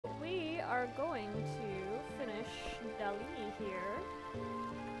going to finish Dali here.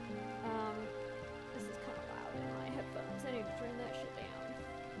 This is kind of loud in my headphones. I need to turn that shit down.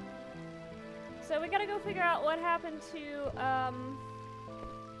 So we gotta go figure out what happened to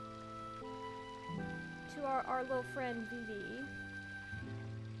our little friend Vivi.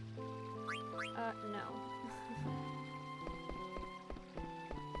 No.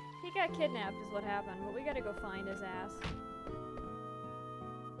 He got kidnapped is what happened, but we gotta go find his ass.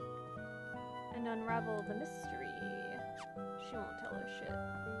 And unravel the mystery. She won't tell us shit.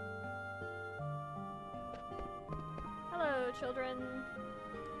 Hello, children.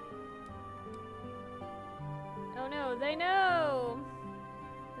 Oh no, they know!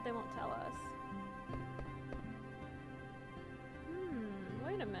 But they won't tell us.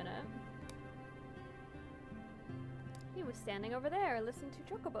 Wait a minute. He was standing over there, listening to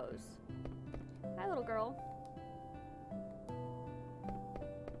chocobos. Hi, little girl.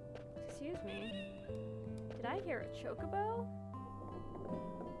 Excuse me. Did I hear a chocobo?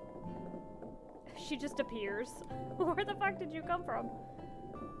 She just appears. Where the fuck did you come from?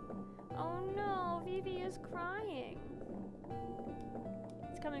 Oh no, Vivi is crying.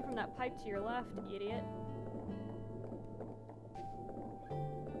 It's coming from that pipe to your left, idiot.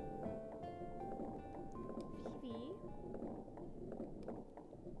 Vivi?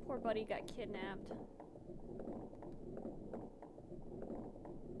 Poor buddy got kidnapped.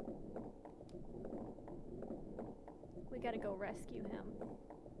 We gotta go rescue him.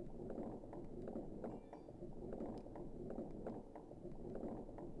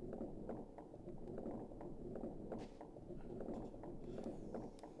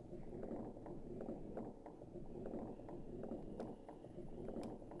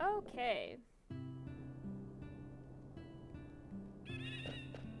 Okay.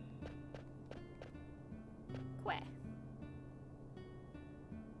 Queh.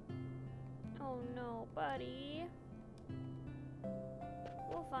 Oh no, buddy.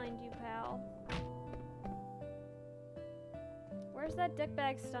 We'll find you, pal. Where's that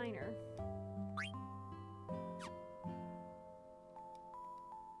dickbag Steiner?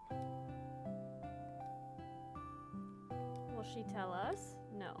 Will she tell us?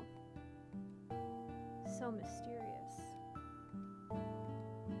 No. So mysterious.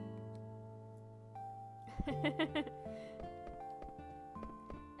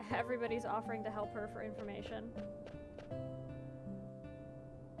 Everybody's offering to help her for information.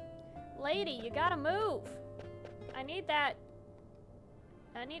 Lady, you gotta move. I need that.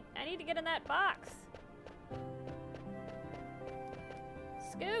 I need to get in that box.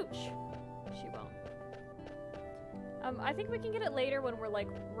 Scooch. She won't. I think we can get it later when we're like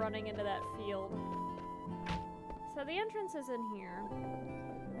running into that field. So the entrance is in here.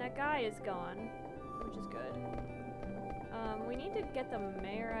 That guy is gone, which is good. We need to get the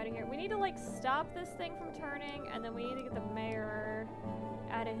mayor out of here. We need to like stop this thing from turning, and then we need to get the mayor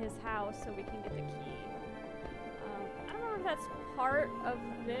out of his house so we can get the key. I don't remember if that's part of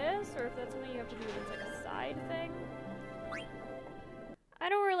this or if that's something you have to do as like a side thing. I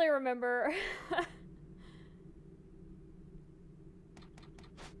don't really remember.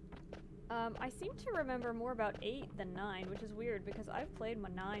 I seem to remember more about 8 than 9, which is weird because I've played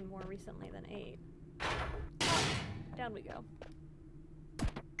 9 more recently than 8. Down we go.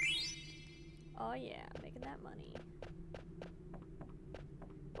 Oh yeah, making that money.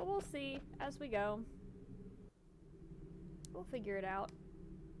 But we'll see as we go. We'll figure it out.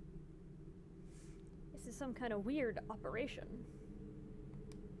 This is some kind of weird operation.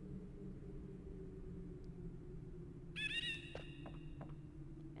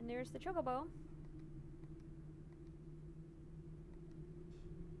 And there's the chocobo.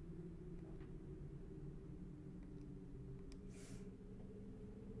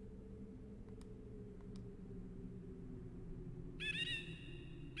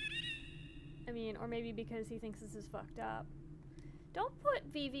 I mean, or maybe because he thinks this is fucked up. Don't put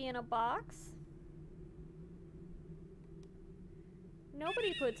Vivi in a box.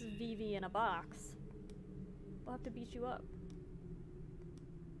 Nobody puts Vivi in a box. We'll have to beat you up.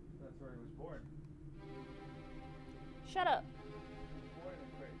 That's where he was born. Shut up. Born in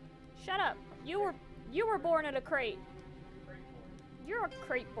a crate. Shut up. You were born in a crate. Crate boy. You're a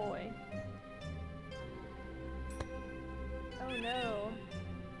crate boy. Oh no.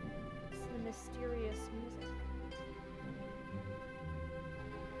 It's the mysterious music.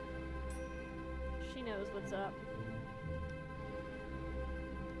 She knows what's up.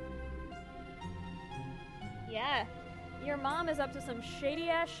 Yeah. Your mom is up to some shady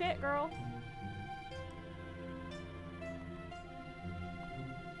ass shit, girl.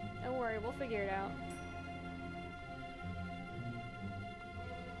 Don't worry, we'll figure it out.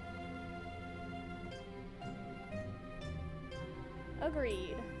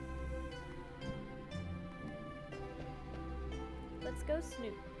 Agreed. Let's go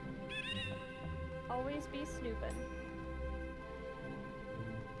snoop. Always be snooping.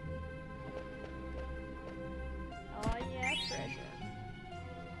 Oh yeah, treasure.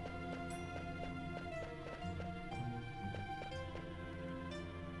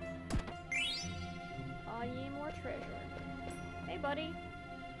 Oh yeah, more treasure. Hey buddy.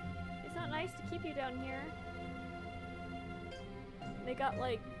 It's not nice to keep you down here. They got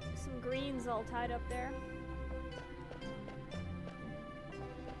like some greens all tied up there.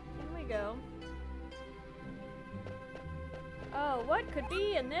 In we go. Oh, what could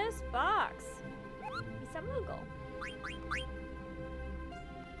be in this box? It's a Moogle.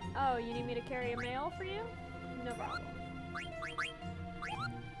 Oh, you need me to carry a mail for you? No problem.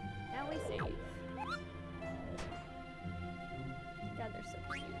 Now we save. God, they're so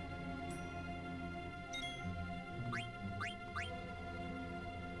cute.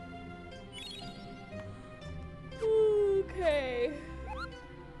 Okay.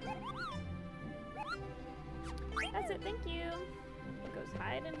 That's it, thank you. He goes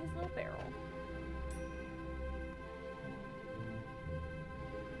hide in his little barrel.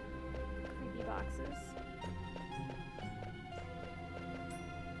 Creepy boxes.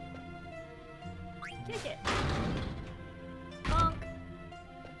 Kick it. Bonk.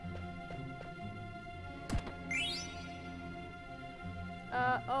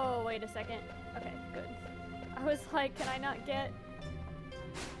 Oh, wait a second. Okay, good. I was like, can I not get...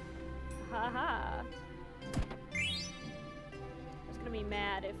 Haha. I was gonna be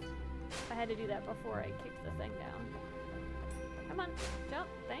mad if I had to do that before I kicked the thing down. Come on, jump.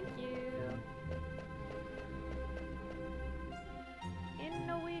 Thank you.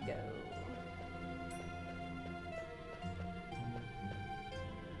 In we go.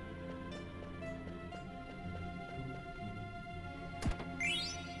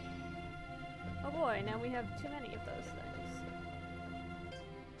 Oh boy, now we have too many of those things.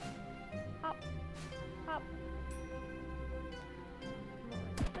 Hop. Hop.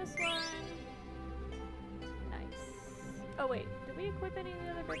 This one. Nice. Oh wait, did we equip any of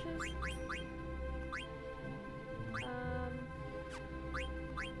the other bridges?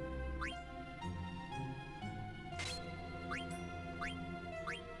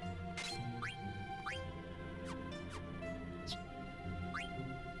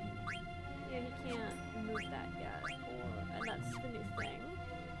 Yeah, he can't move that yet. And that's the new thing.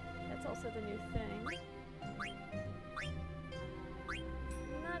 That's also the new thing.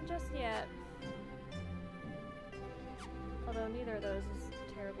 Not just yet. Although neither of those is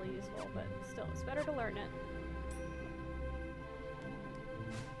terribly useful, but still, it's better to learn it.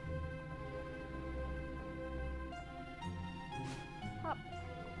 Hop.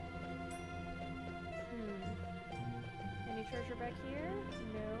 Any treasure back here?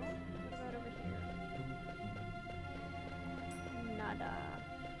 No. What about over here? Nada.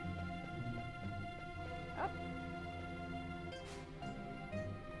 Up.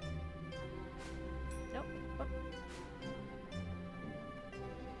 Nope. Up.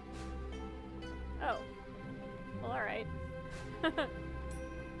 Oh. Well, alright.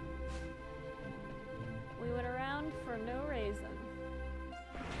 We went around for no reason.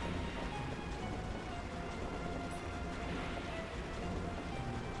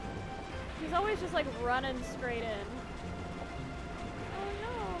 He's always just like running straight in. Oh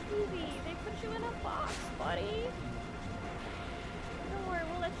no, Vivi, they put you in a box, buddy. Don't worry,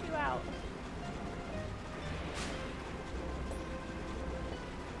 we'll let you out.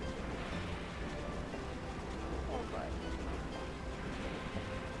 Poor bud.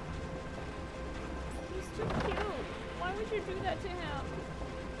 He's too cute. Why would you do that to him?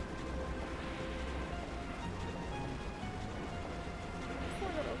 Poor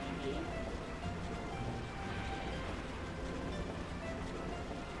little Vivi.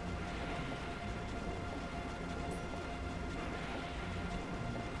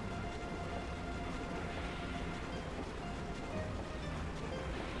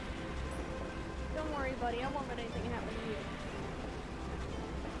 Don't worry, buddy. I won't let anything happen to you.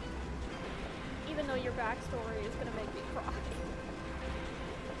 Even though your backstory is gonna make me cry.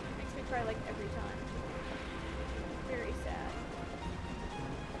 Makes me cry like every time. Very sad.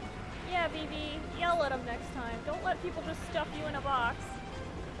 Yeah, Vivi, yell at him next time. Don't let people just stuff you in a box.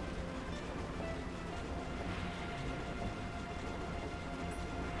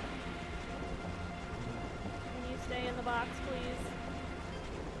 Can you stay in the box, please?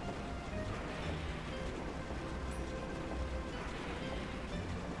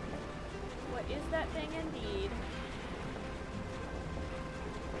 What is that thing indeed?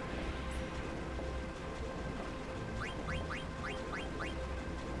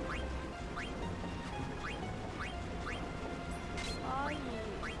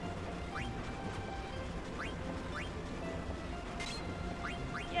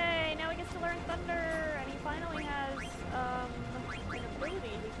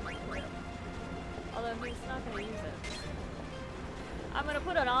 use it. I'm gonna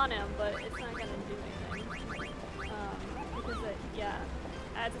put it on him, but it's not gonna do anything. Because it, yeah,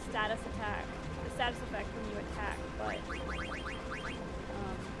 adds a status attack, a status effect when you attack, but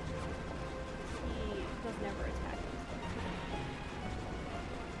he does never attack.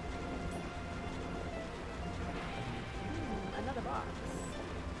 Another box.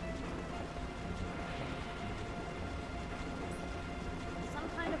 Some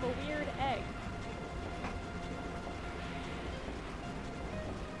kind of a weird egg.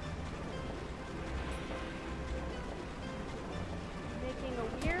 Making a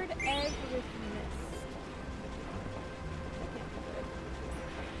weird egg with mist. That can't be good.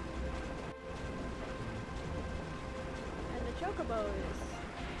 And the chocobo is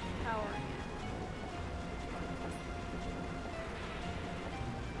powering it.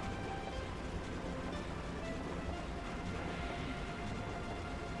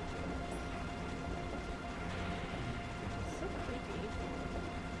 So creepy.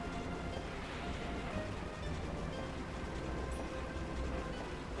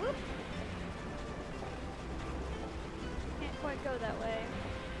 Whoop. Can't quite go that way.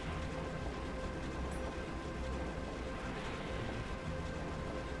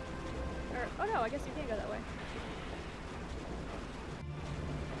 Or, oh no, I guess you can go that way.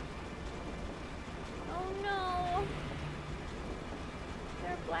 Oh no!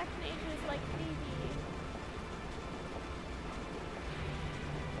 They're black mages like Phoebe.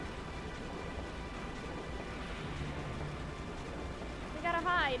 We gotta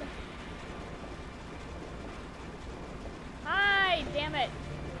hide. Hide! Damn it!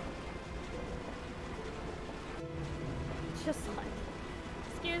 Just like,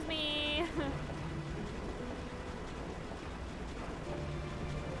 excuse me.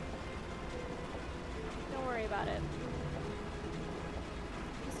 Don't worry about it.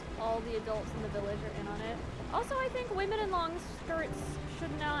 Just all the adults in the village are in on it. Also, I think women in long skirts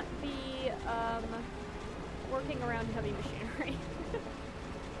should not be working around heavy machinery.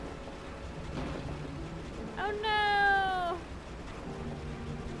 Oh no!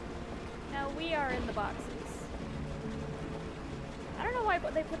 Now we are in the boxes. I don't know why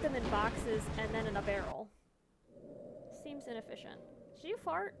they put them in boxes and then in a barrel. Seems inefficient. Did you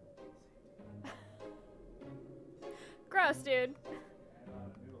fart? Gross, dude.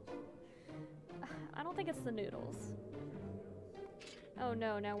 I don't think it's the noodles. Oh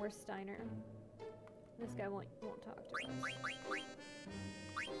no, now we're Steiner. This guy won't talk to us.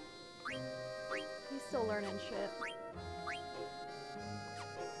 He's still learning shit.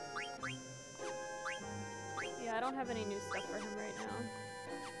 Yeah, I don't have any new stuff for him right now.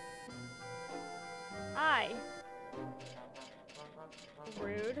 Aye.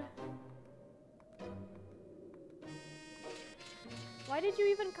 Rude. Why did you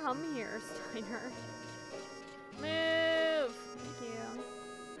even come here, Steiner? Move! Thank you.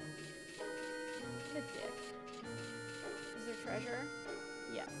 Good dick. Is there treasure?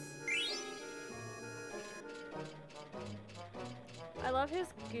 Yes. I love his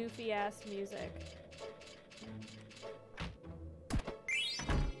goofy ass music.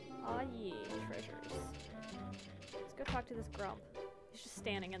 Aw yee, treasures. Let's go talk to this grump. He's just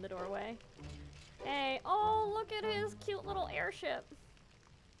standing in the doorway. Hey, oh, look at his cute little airship.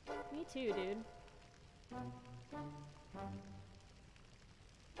 Me too, dude.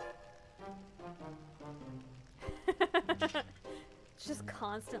 Just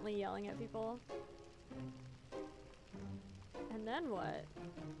constantly yelling at people. And then what?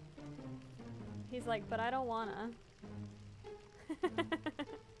 He's like, but I don't wanna.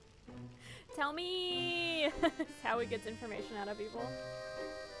 Tell me! That's how he gets information out of people.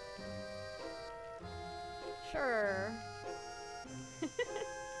 Sure.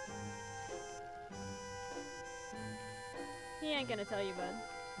 He ain't gonna tell you, bud.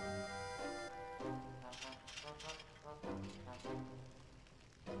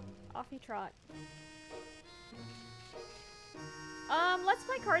 Off you trot. Let's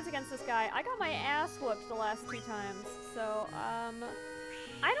play cards against this guy. I got my ass whooped the last 2 times, so, I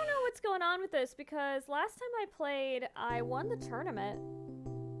don't know what's going on with this, because last time I played, I won the tournament.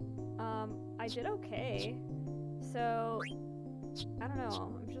 I did okay. So, I don't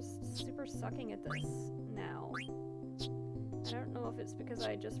know. I'm just super sucking at this now. I don't know if it's because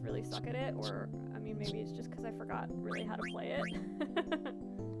I just really suck at it, or, I mean, maybe it's just because I forgot really how to play it.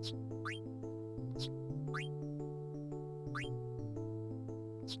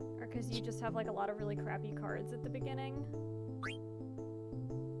 Or because you just have, like, a lot of really crappy cards at the beginning.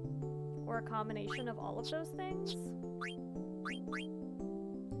 Or a combination of all of those things.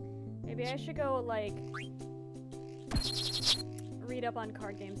 Maybe I should go, like, read up on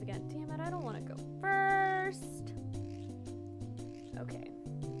card games again. Damn it, I don't want to go first. first? Okay.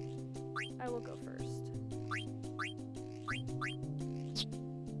 I will go first.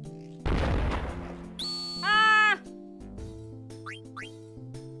 Ah!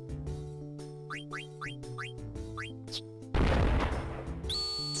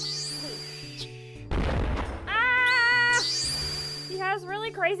 Ah! He has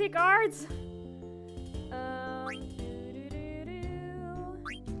really crazy guards.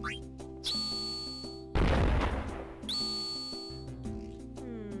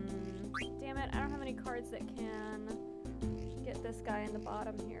 Damn it, I don't have any cards that can get this guy in the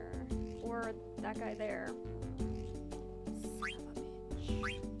bottom here. Or that guy there. Son of a bitch.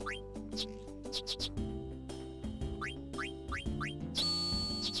 Ding!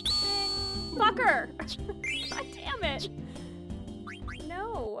 Fucker! God damn it!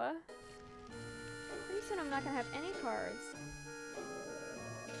 No. Pretty soon I'm not gonna have any cards.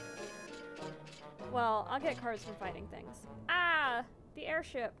 Well, I'll get cards from fighting things. Ah! The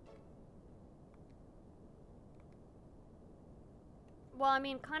airship. Well, I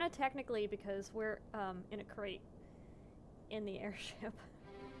mean, kind of technically because we're in a crate in the airship.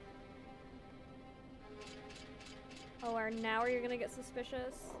 Oh, and now are you gonna get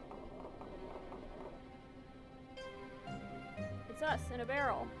suspicious? It's us in a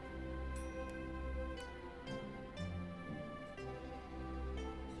barrel.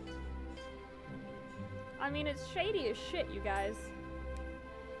 I mean, it's shady as shit, you guys.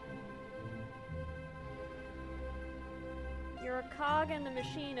 You're a cog in the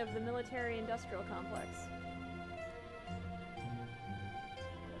machine of the military-industrial complex.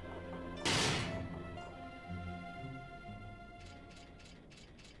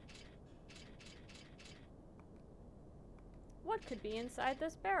 What could be inside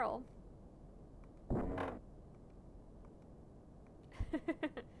this barrel?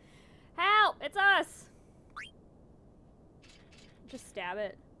 Help! It's us! Just stab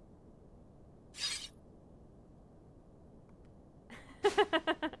it.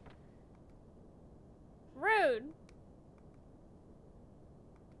 Rude!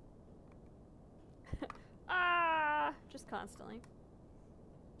 Ah! Just constantly.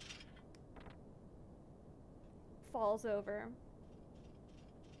 Falls over.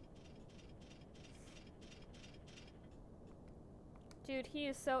 Dude, he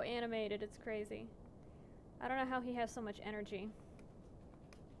is so animated, it's crazy. I don't know how he has so much energy.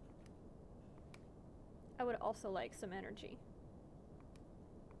 I would also like some energy.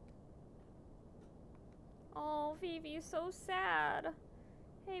 Oh, Vivi's so sad.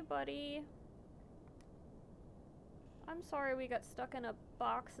 Hey, buddy. I'm sorry we got stuck in a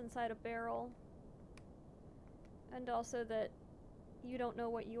box inside a barrel. And also that you don't know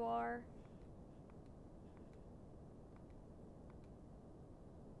what you are.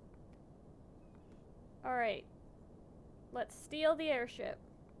 Alright. Let's steal the airship.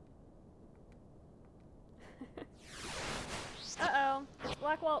 Uh-oh. It's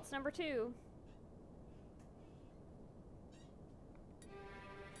Black Waltz number 2.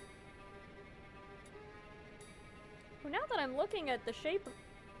 Well, now that I'm looking at the shape,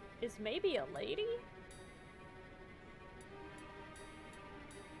 is maybe a lady?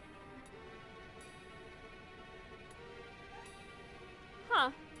 Huh.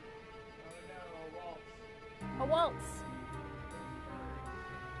 Oh A no, a waltz. waltz.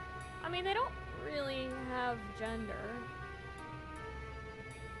 I mean, they don't really have gender.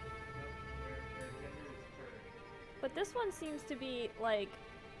 Their gender is bird. But this one seems to be, like,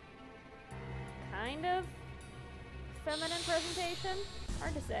 kind of feminine presentation?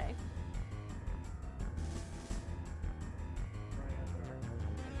 Hard to say.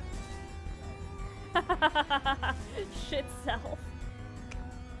 Shit self.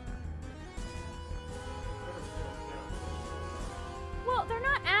 Well, they're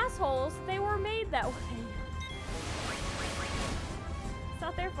not assholes. They were made that way. It's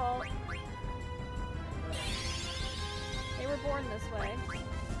not their fault. They were born this way.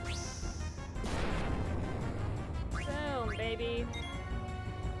 Boom, baby.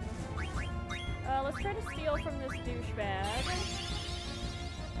 Let's try to steal from this douchebag.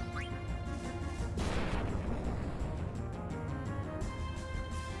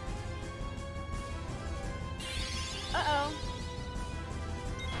 Uh-oh.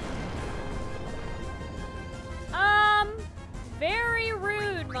 Very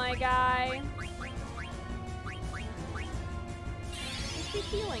rude, my guy. Is he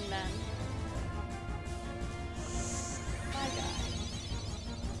healing then? My guy.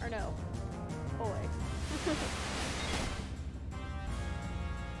 Or no. Boy.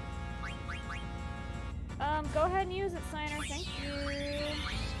 Go ahead and use it, Signer. Thank you.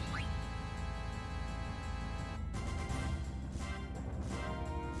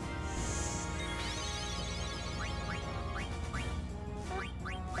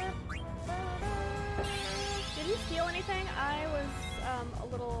 you steal anything? I was a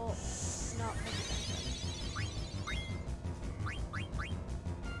little not paying attention.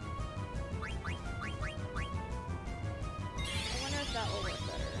 I wonder if that will work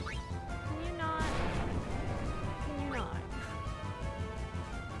better. Can you not? Can you not?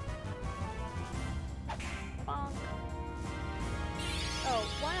 Bonk. Oh,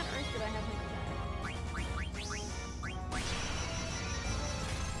 why on earth did I have him do that?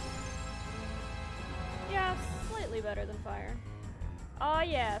 Yeah, slightly better than fire. Oh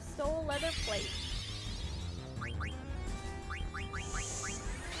yeah, stole leather plate.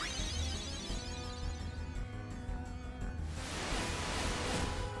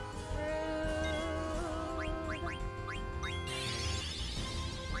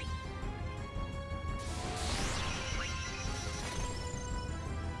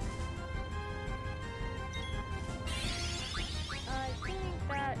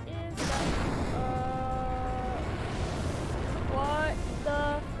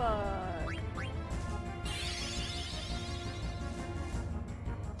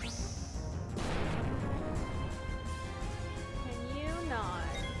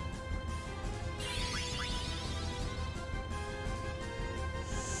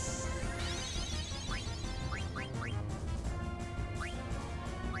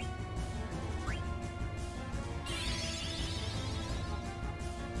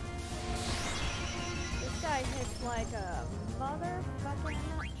 It's like a motherfucking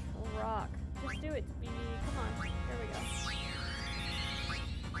truck. Just do it, BB. Come on. There we go.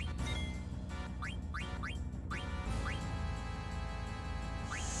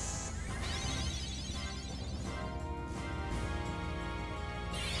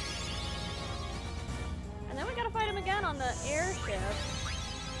 And then we gotta fight him again on the airship.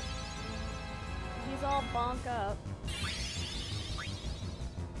 He's all bonk up.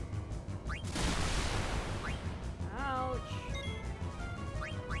 Ouch.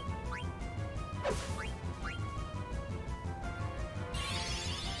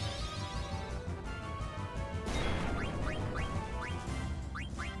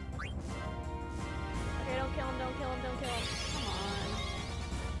 Okay, don't kill him, don't kill him, don't kill him. Come on.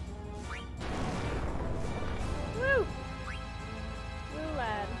 Woo! Woo,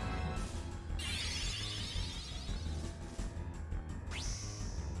 lad.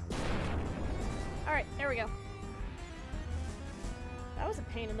 Alright, there we go. That was a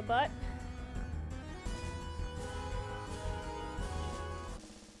pain in the butt.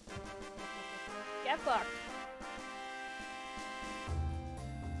 Get fucked.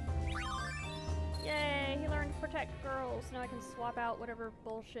 Yay, he learned to protect girls. Now I can swap out whatever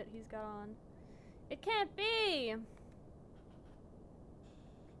bullshit he's got on. It can't be!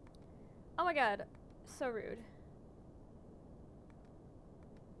 Oh my god, so rude.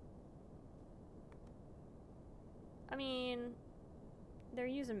 I mean, they're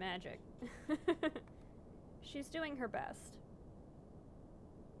using magic. She's doing her best.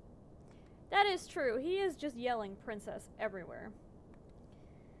 That is true. He is just yelling princess everywhere.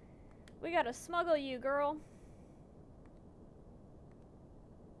 We gotta smuggle you, girl.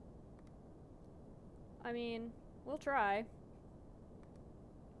 I mean, we'll try.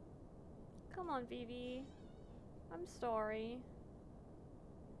 Come on, Vivi. I'm sorry.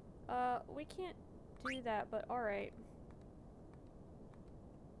 We can't do that, but alright.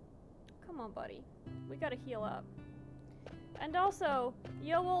 Come on, buddy. We gotta heal up. And also,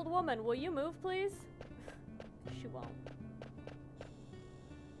 yo old woman, will you move, please? She won't.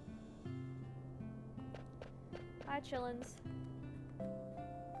 Hi, chillins.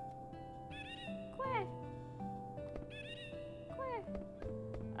 Quack. Quack.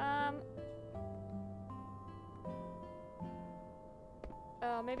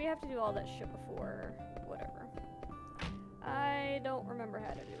 Oh, maybe I have to do all that shit before. Whatever. I don't remember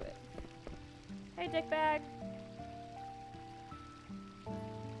how to do it. Hey, dickbag.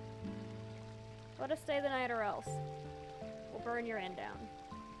 Let us stay the night or else. We'll burn your inn down.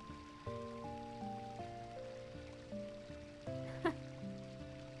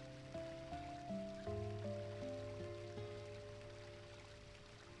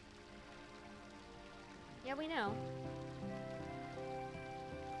 Yeah, we know.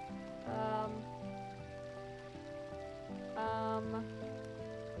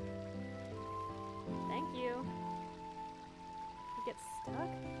 Thank you. You get stuck?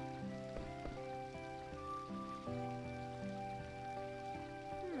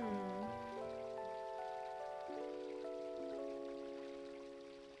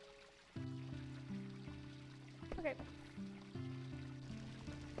 Okay.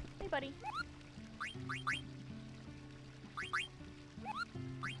 Hey, buddy.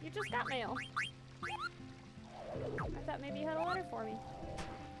 You just got mail. I thought maybe you had a letter for me.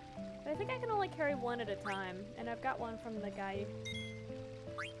 But I think I can only carry one at a time, and I've got one from the guy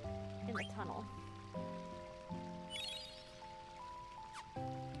in the tunnel.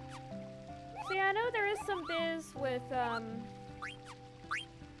 See, I know there is some biz with,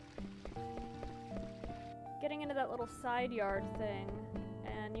 getting into that little side yard thing,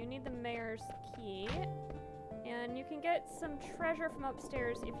 and you need the mayor's key, and you can get some treasure from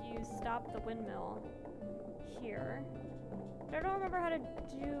upstairs if you stop the windmill here. But I don't remember how to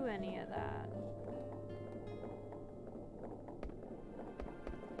do any of that.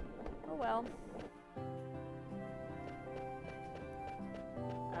 Oh well.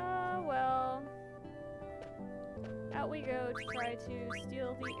 Oh well. Out we go to try to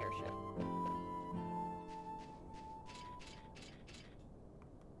steal the airship.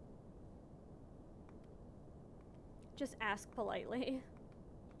 Just ask politely.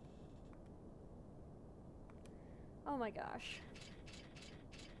 Oh my gosh.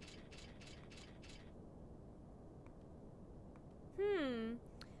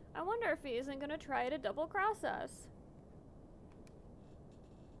 I wonder if he isn't gonna try to double cross us.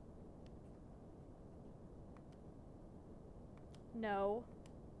 No.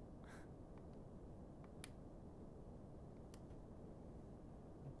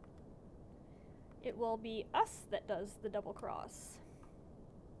 It will be us that does the double cross.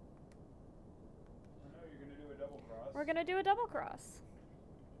 I know you're gonna do a double cross. We're gonna do a double cross.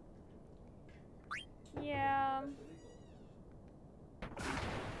 Yeah.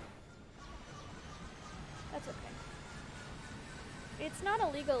 That's okay. It's not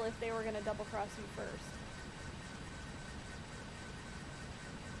illegal if they were gonna double cross you first.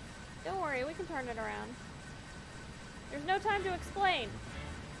 Don't worry, we can turn it around. There's no time to explain.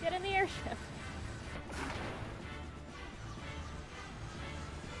 Get in the airship.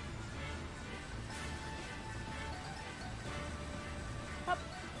 Hup,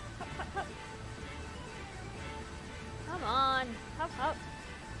 hup, hup, hup. Come on, hup, hup.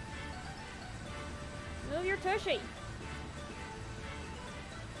 Move your tushy.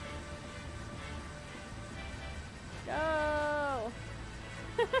 Go.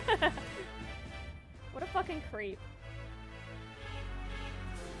 What a fucking creep.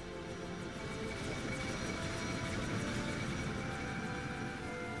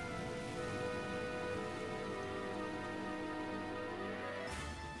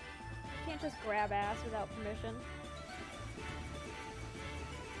 Can't just grab ass without permission.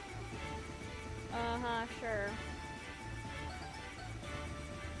 Uh-huh, sure.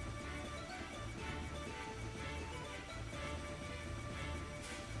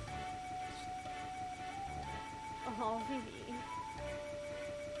 Oh, Vivi.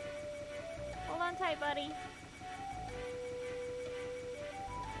 Hold on tight, buddy.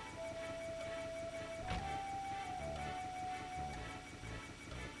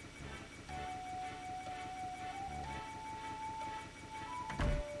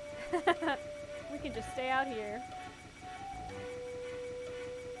 We can just stay out here.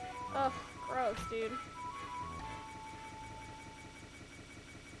 Ugh, gross, dude.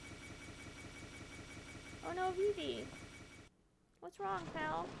 Oh no, Vivi. What's wrong,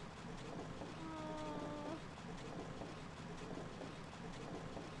 pal? Oh.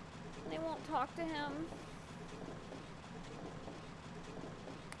 They won't talk to him.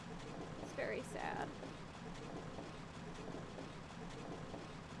 It's very sad.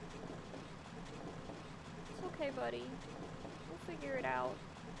 It's okay, buddy. We'll figure it out.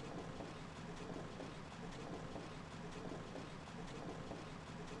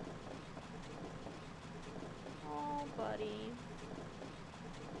 Oh, buddy.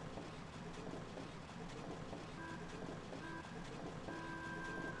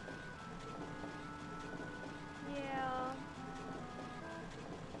 Yeah.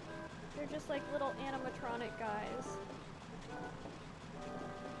 They're just like little animatronic guys.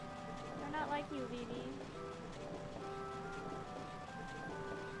 They're not like you, Vivi.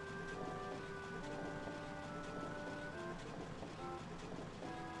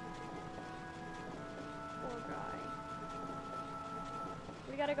 Poor guy.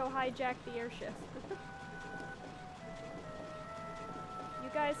 We gotta go hijack the airship. You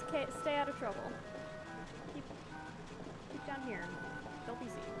guys stay out of trouble. Keep down here. Don't be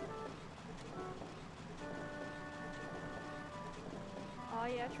seen. Oh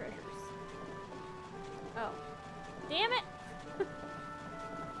yeah, treasures. Oh. Damn it!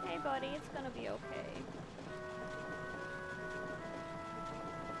 Hey buddy, it's gonna be okay.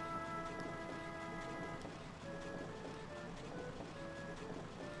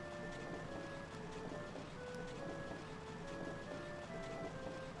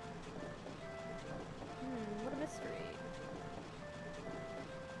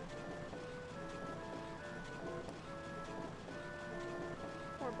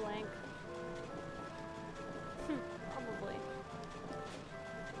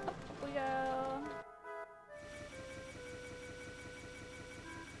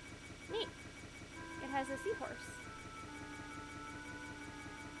 has a seahorse.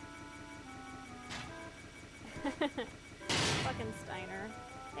 Fucking Steiner.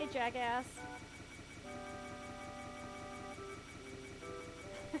 Hey, jackass.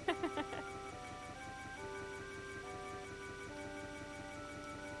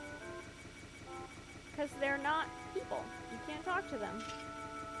 Because they're not people. You can't talk to them.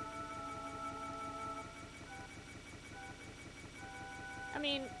 I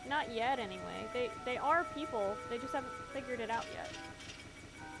mean, not yet anyway. They are people. They just haven't figured it out yet.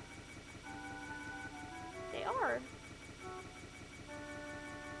 They are.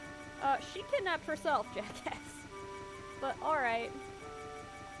 She kidnapped herself, jackass. But alright.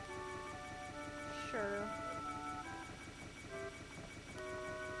 Sure.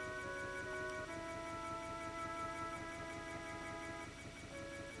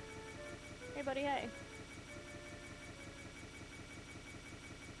 Hey buddy, hey.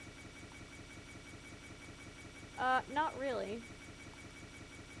 Not really.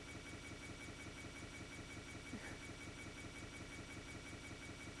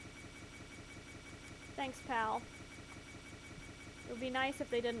 Thanks, pal. It would be nice if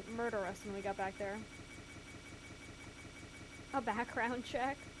they didn't murder us when we got back there. A background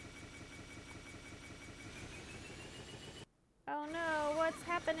check? Oh no, what's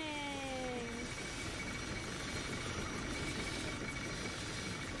happening?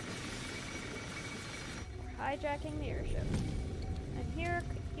 Hijacking the airship. And here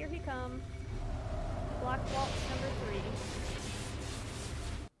he come. Black Waltz number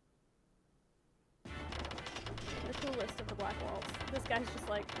 3. The coolest of the Black Waltz. This guy's just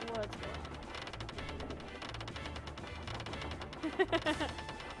like, what's going on?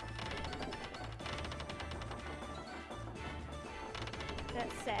 That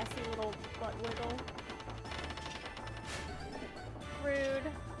sassy little butt wiggle. Rude.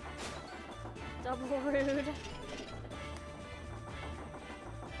 Double rude.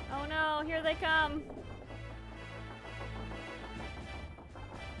 Oh no, here they come.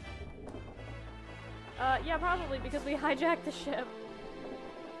 Yeah, probably because we hijacked the ship.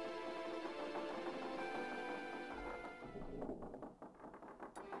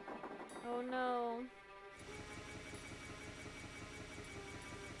 Oh no.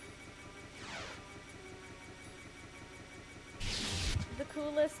 The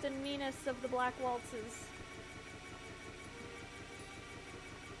coolest and meanest of the Black Waltzes.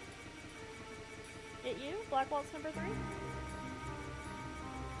 It you? Black Waltz number 3?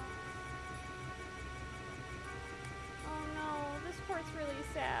 Oh no, this part's really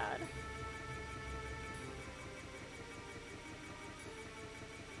sad.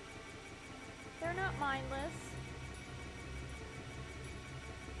 They're not mindless.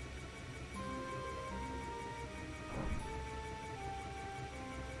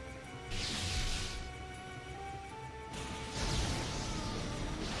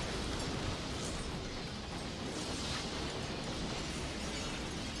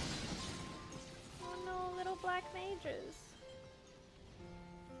 Black mages.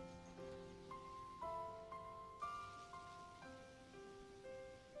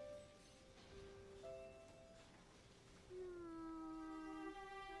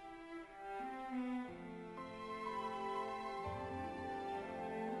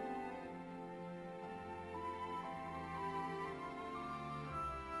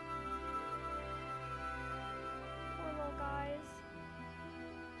 Poor little guys.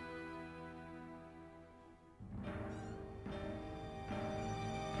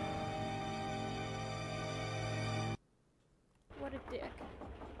 What a dick.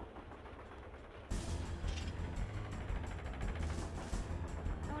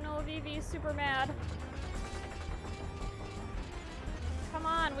 Oh no, Vivi's super mad. Come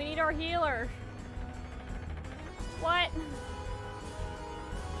on, we need our healer. What?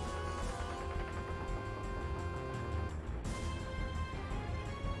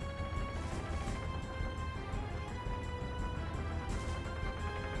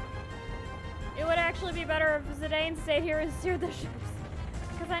 It would actually be better if Zidane stayed here and steered the ships.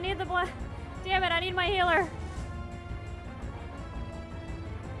 Because I need the black. Damn it, I need my healer.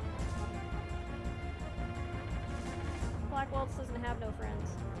 Black Waltz doesn't have no friends.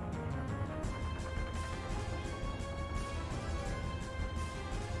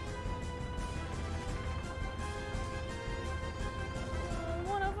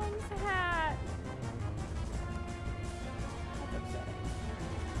 One of them's a hat. That's upsetting.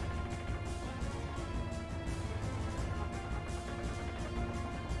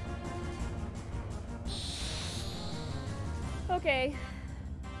 Okay.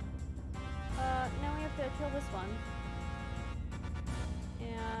 Now we have to kill this one.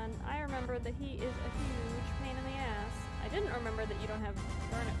 And And I remembered that he is a huge pain in the ass. I didn't remember that you don't have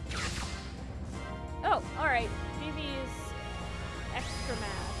turnip. Oh, alright. Vivi is extra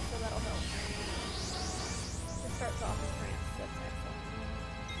mad, so that'll help. It starts off in France. That's excellent.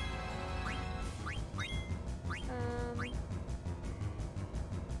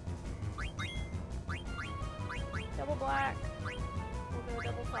 Double black. We'll go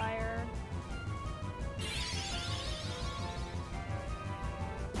double fire.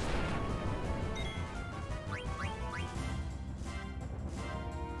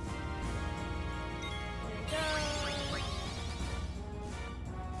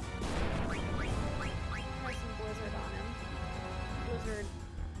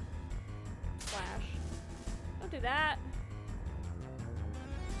 Don't do that.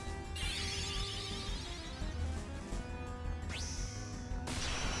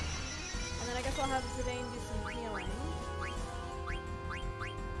 And then I guess I'll have Zidane do some healing.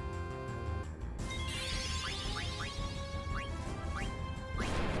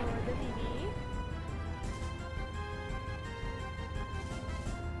 For the Vivi.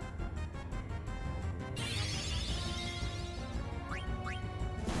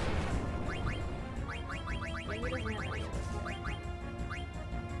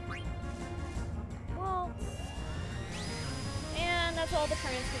 Well, and that's all the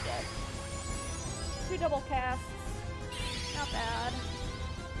trans we get. 2 double casts. Not bad.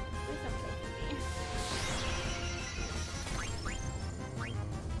 Please don't kill me.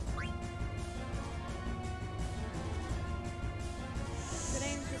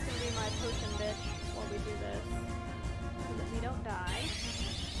 Zidane's just gonna be my potion bitch while we do this, so that we don't die.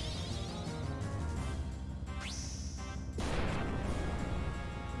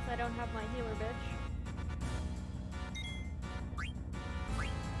 Since I don't have my healer bitch.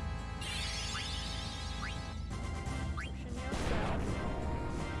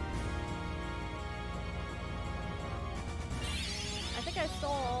 I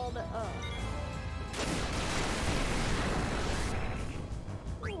stole all the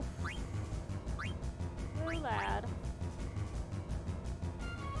Oof. Ooh, lad.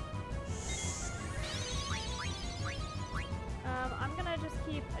 I'm gonna just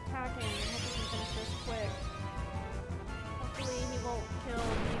keep attacking and hope we can finish this quick. Hopefully he won't kill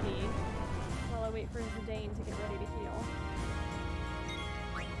Vivi while I wait for Zidane to get ready to heal.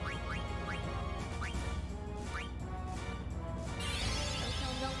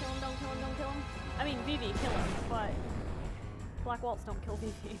 Don't kill him. I mean, Vivi, kill him, but Black Waltz don't kill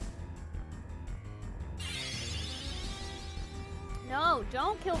Vivi. No,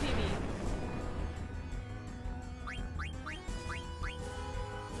 don't kill Vivi.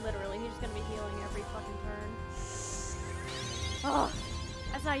 Literally, he's just gonna be healing every fucking turn. Oh,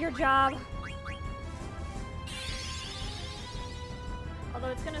 that's not your job. Although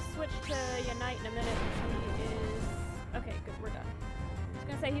it's gonna switch to Unite in a minute. He is... Okay, good, we're done. I was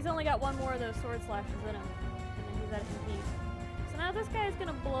gonna say, he's only got 1 more of those sword slashes in him, and then he's at peace. So now this guy is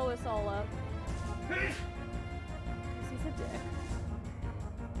gonna blow us all up. Because he's a dick.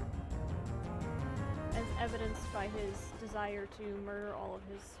 As evidenced by his desire to murder all of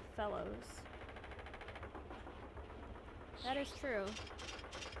his fellows. That is true.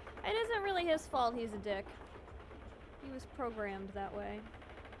 It isn't really his fault he's a dick. He was programmed that way.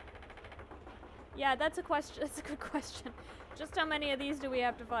 Yeah, that's a question. That's a good question. Just how many of these do we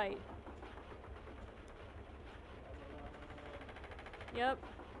have to fight? Yep.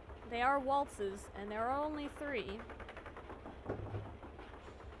 They are waltzes, and there are only 3.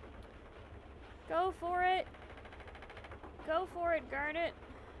 Go for it! Go for it, Garnet!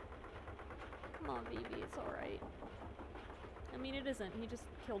 Come on, Vivi, it's alright. I mean, it isn't. He just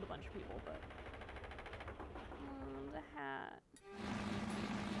killed a bunch of people, but... the hat.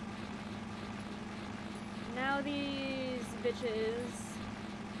 Now these bitches...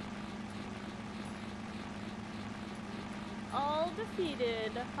 all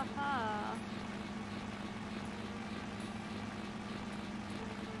defeated. Haha.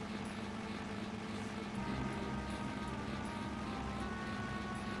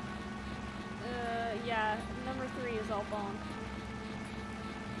 Yeah, number 3 is all bonk.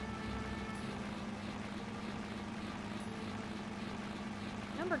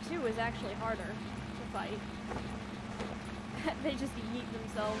 Number 2 is actually harder to fight. They just yeet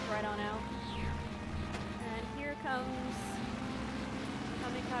themselves right on out. And here comes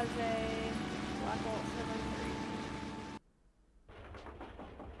Kamikaze Black Bolt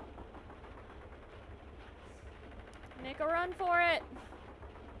 7-3. Make a run for it!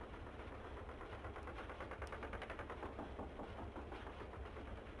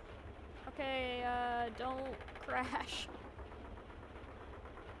 Okay, don't crash.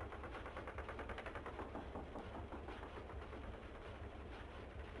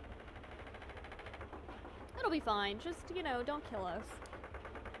 fine. Just, you know, don't kill us.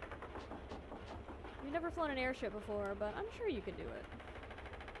 We've never flown an airship before, but I'm sure you could do it.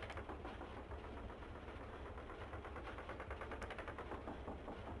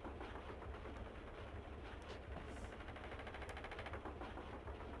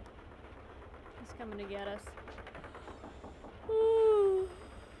 He's coming to get us. Ooh.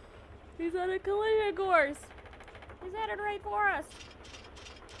 He's on a collision course. He's headed right for us.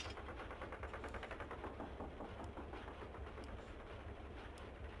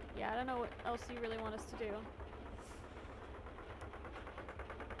 Yeah, I don't know what else you really want us to do.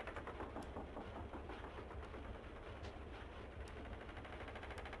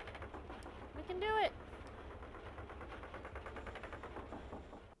 We can do it.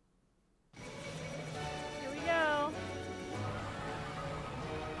 Here we go.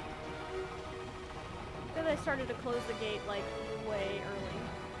 I feel they started to close the gate like way early.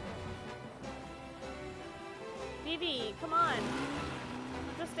 Vivi, come on.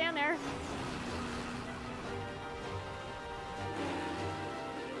 Just stand there.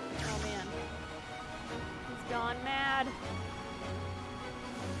 Oh man. He's gone mad. Here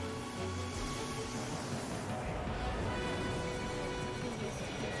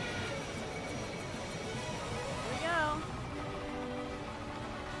we go.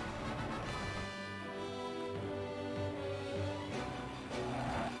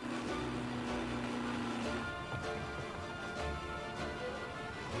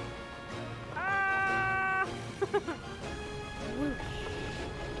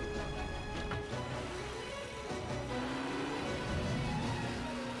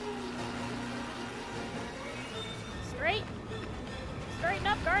 Straight. Straighten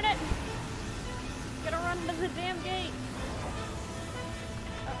up, Garnet. Gonna run into the damn gate.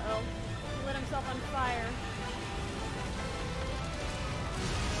 Uh-oh. He lit himself on fire.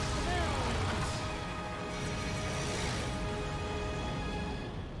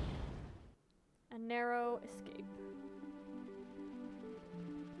 A narrow escape.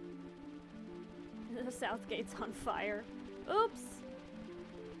 The south gate's on fire. Oops!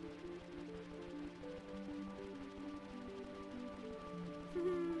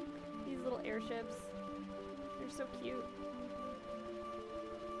 These little airships. They're so cute.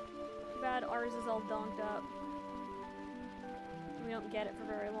 Too bad ours is all donked up. We don't get it for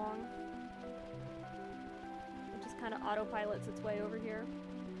very long. It just kind of autopilots its way over here.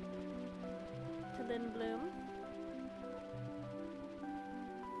 To Lynn Bloom.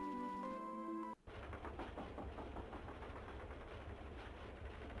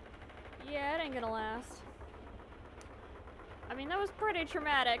 Yeah, it ain't gonna last. I mean, that was pretty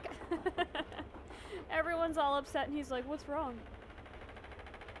traumatic. Everyone's all upset and he's like, what's wrong?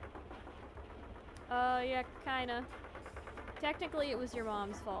 Yeah, kinda. Technically, it was your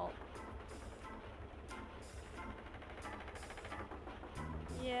mom's fault.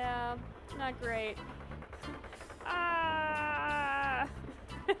 Yeah, not great. Ah!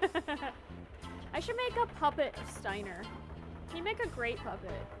 I should make a puppet of Steiner. He'd make a great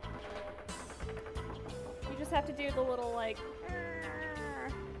puppet. You just have to do the little, like,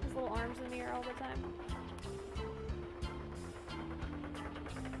 his little arms in the air all the time.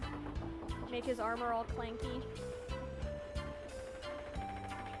 Make his armor all clanky.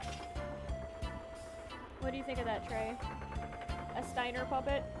 What do you think of that, Trey? A Steiner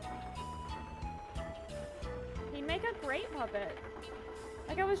puppet? He'd make a great puppet.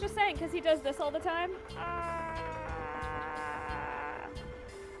 Like I was just saying, because he does this all the time.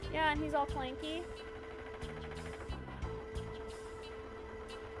 Yeah, and he's all clanky.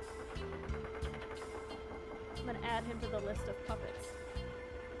 I'm gonna add him to the list of puppets.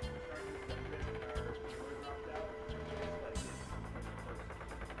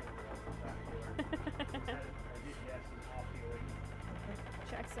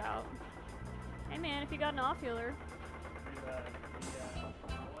 Checks out. Hey man, if you got an off-healer.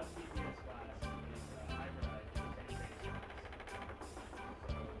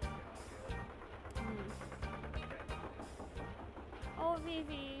 Oh,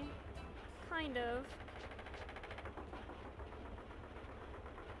 Vivi. Kind of.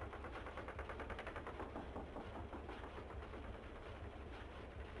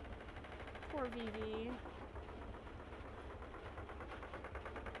 Poor Vivi.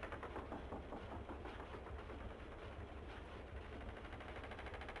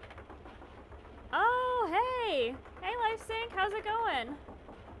 Oh, hey! Hey, LifeSync, how's it going?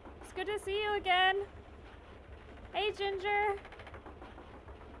 It's good to see you again. Hey, Ginger.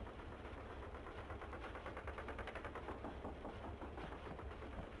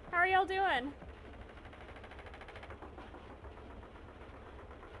 How are y'all doing?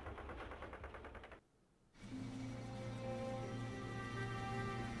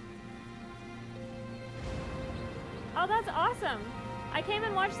 Oh, that's awesome. I came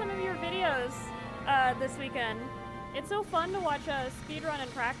and watched some of your videos this weekend. It's so fun to watch a speedrun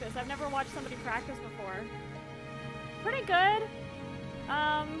and practice. I've never watched somebody practice before. Pretty good.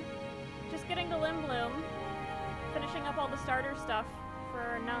 Just getting to Limb Bloom. Finishing up all the starter stuff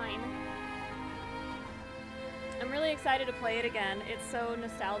for 9. I'm really excited to play it again. It's so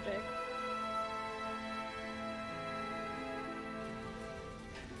nostalgic.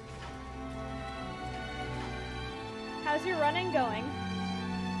 How's your running going?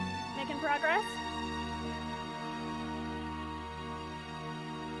 Making progress?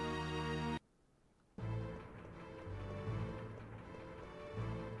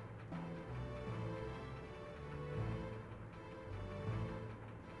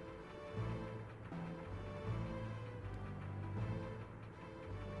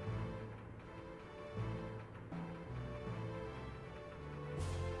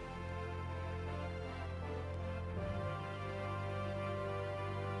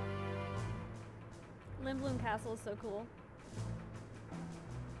 Limblum Castle is so cool.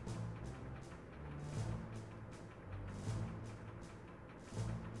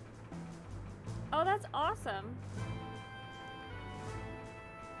 Oh, that's awesome.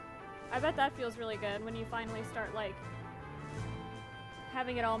 I bet that feels really good when you finally start, like,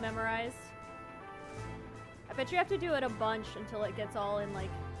 having it all memorized. I bet you have to do it a bunch until it gets all in, like,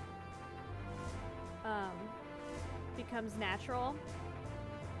 becomes natural.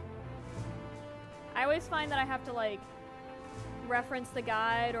 I always find that I have to, like, reference the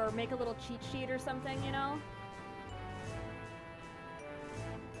guide or make a little cheat sheet or something, you know?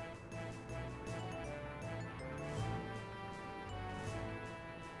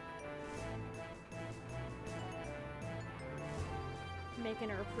 Making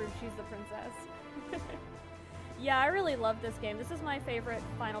her prove she's the princess. Yeah, I really love this game. This is my favorite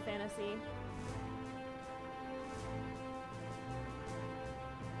Final Fantasy.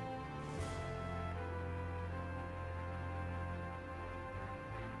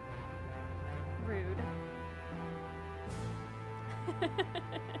 Rude.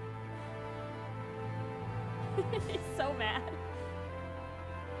 He's so mad.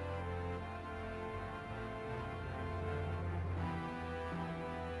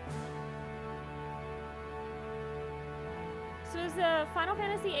 So is Final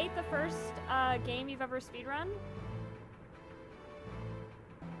Fantasy VIII the first game you've ever speedrun?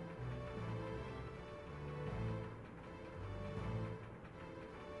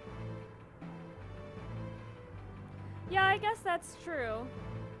 Yeah, I guess that's true.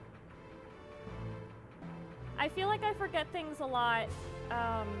 I feel like I forget things a lot,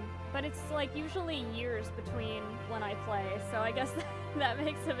 but it's like usually years between when I play, so I guess that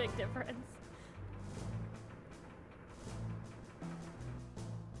makes a big difference.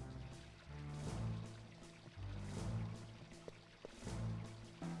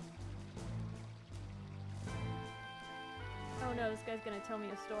 Oh no, this guy's gonna tell me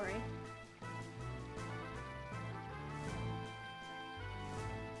a story.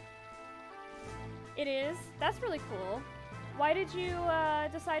 It is? That's really cool. Why did you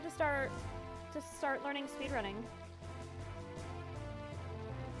decide to start learning speedrunning?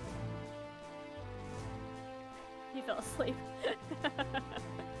 He fell asleep.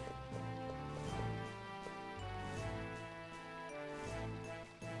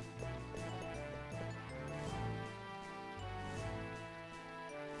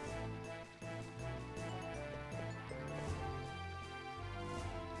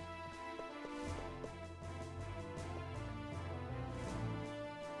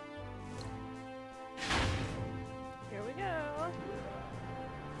 Here we go.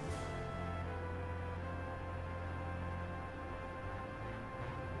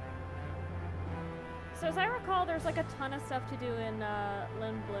 So as I recall, there's like a ton of stuff to do in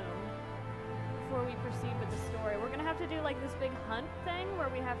Limb Bloom before we proceed with the story. We're gonna have to do like this big hunt thing where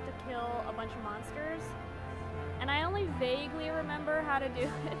we have to kill a bunch of monsters. And I only vaguely remember how to do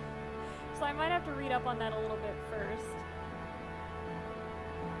it. So I might have to read up on that a little bit first.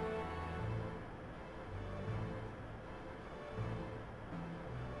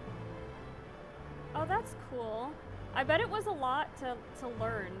 Oh, that's cool. I bet it was a lot to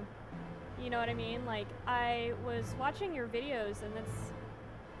learn. You know what I mean? Like, I was watching your videos, and it's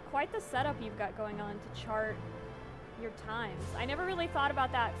quite the setup you've got going on to chart your times. I never really thought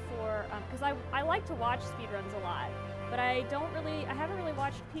about that for, because I like to watch speedruns a lot, but I haven't really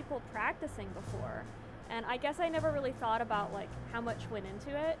watched people practicing before. And I guess I never really thought about, like, how much went into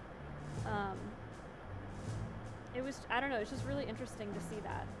it. It was, I don't know, it's just really interesting to see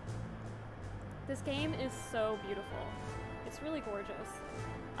that. This game is so beautiful. It's really gorgeous.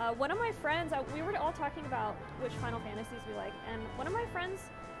 One of my friends, we were all talking about which Final Fantasies we like, and one of my friends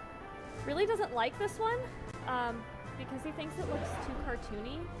really doesn't like this one because he thinks it looks too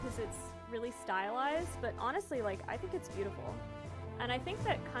cartoony because it's really stylized, but honestly, like, I think it's beautiful. And I think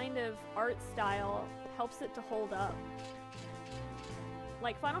that kind of art style helps it to hold up.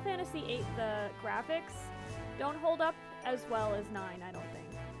 Like, Final Fantasy VIII, the graphics don't hold up as well as 9, I don't think.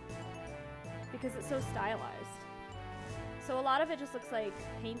 Because it's so stylized. So a lot of it just looks like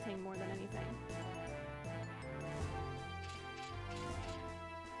painting more than anything.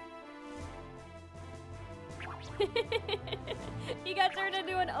 He got turned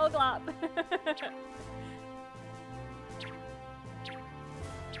into an Oglop.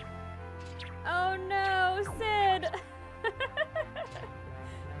 Oh no, Sid!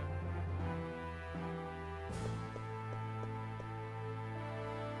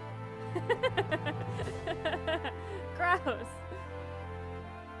 Gross.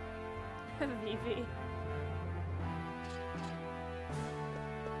 Vivi.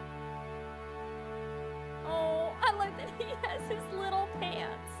 Oh, I like that he has his little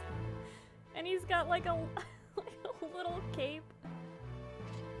pants. And he's got like a, like a little cape.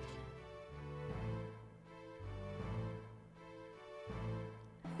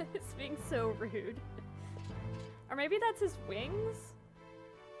 It's being so rude. Or maybe that's his wings?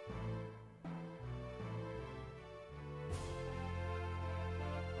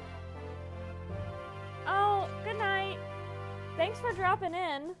 Oh, good night. Thanks for dropping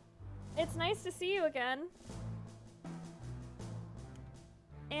in. It's nice to see you again.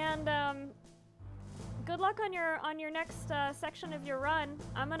 And good luck on your next section of your run.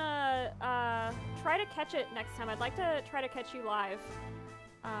 I'm gonna try to catch it next time. I'd like to try to catch you live.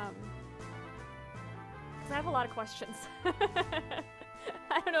 Because I have a lot of questions.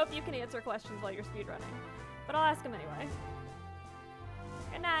 I don't know if you can answer questions while you're speedrunning, but I'll ask them anyway.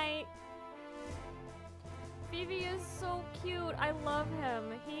 Good night. Vivi is so cute. I love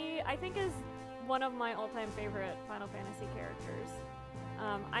him. He, I think, is one of my all-time favorite Final Fantasy characters.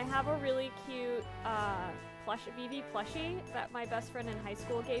 I have a really cute Vivi plushie that my best friend in high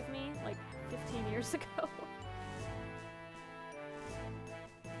school gave me like 15 years ago.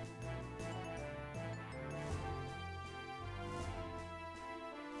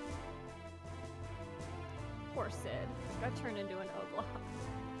 Poor Sid. Got turned into an Oglop.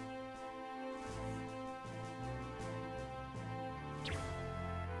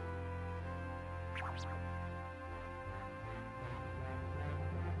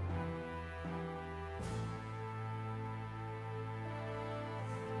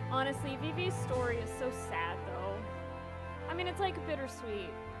 Honestly, Vivi's story is so sad, though. I mean, it's like bittersweet,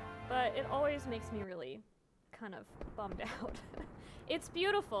 but it always makes me really kind of bummed out. It's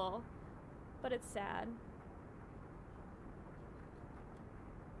beautiful, but it's sad.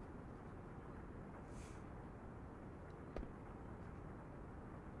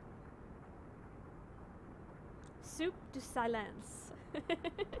 Soup du silence.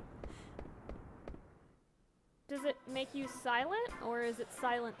 Does it make you silent, or is it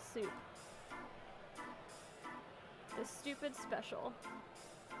silent soup? The stupid special.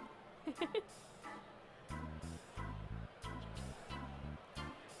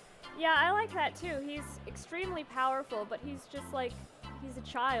 Yeah, I like that too. He's extremely powerful, but he's just like, he's a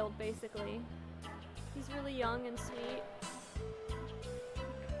child, basically. He's really young and sweet.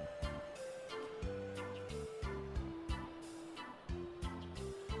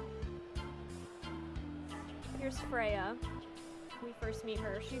 Here's Freya. We first meet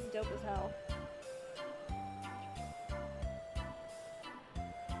her. She's dope as hell.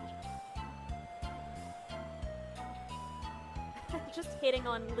 Just hitting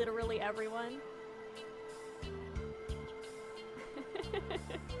on literally everyone.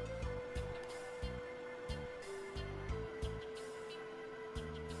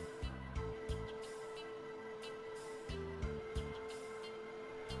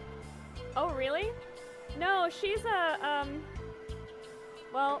 Oh, really? No, she's a,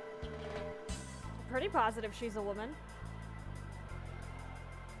 well, pretty positive she's a woman.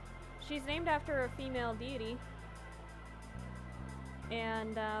 She's named after a female deity.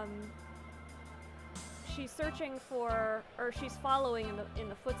 And, she's searching for, or she's following in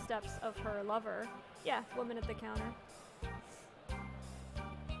the footsteps of her lover. Yeah, woman at the counter.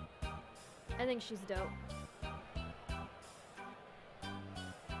 I think she's dope.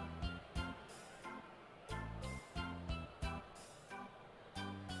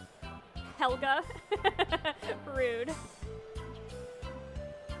 Helga. Rude.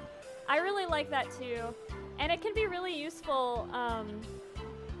 I really like that too. And it can be really useful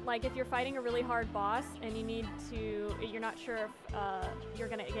Like if you're fighting a really hard boss and you're not sure if you're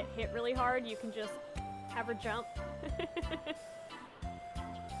gonna get hit really hard, you can just have her jump.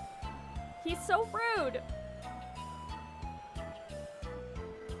 He's so rude!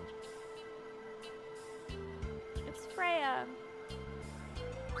 It's Freya.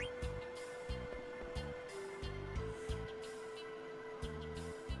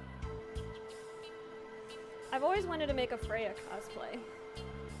 I've always wanted to make a Freya cosplay.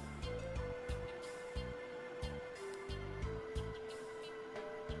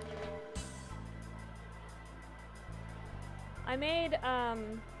 I made,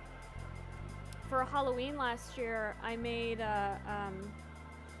 for Halloween last year, I made a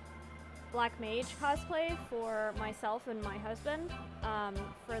Black Mage cosplay for myself and my husband.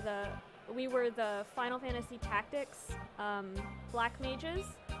 We were the Final Fantasy Tactics Black Mages.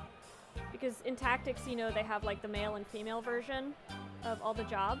 Because in Tactics, you know, they have like the male and female version of all the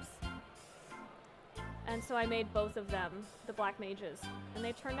jobs. And so I made both of them, the Black Mages, and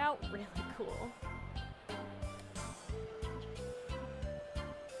they turned out really cool.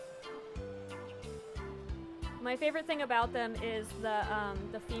 My favorite thing about them is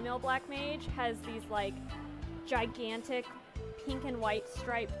the female Black Mage has these like gigantic pink and white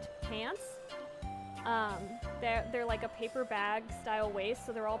striped pants. They're like a paper bag style waist,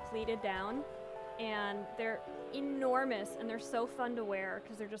 so they're all pleated down, and they're enormous, and they're so fun to wear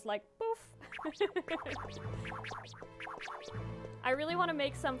because they're just like poof. I really want to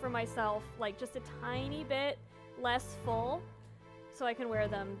make some for myself, like just a tiny bit less full, so I can wear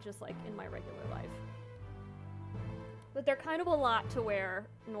them just like in my regular life. But they're kind of a lot to wear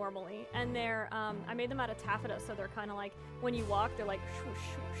normally, and they're I made them out of taffeta, so they're kind of like when you walk, they're like swoosh,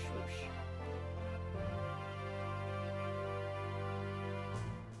 swoosh, swoosh.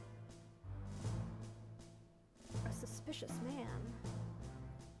 Suspicious man.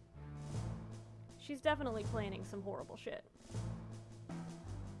 She's definitely planning some horrible shit.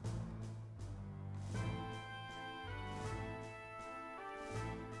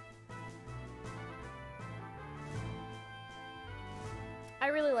 I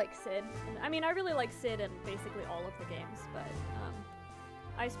really like Sid. I mean, I really like Sid in basically all of the games, but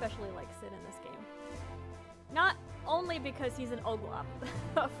I especially like Sid in this game. Not only because he's an Oglop,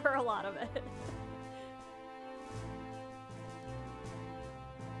 but for a lot of it.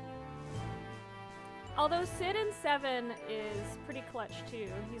 Although Sid in 7 is pretty clutch too.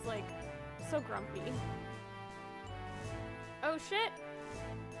 He's like so grumpy. Oh shit!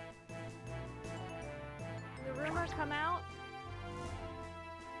 Did the rumor come out?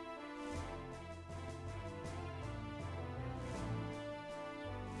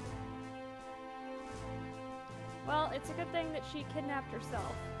 Well, it's a good thing that she kidnapped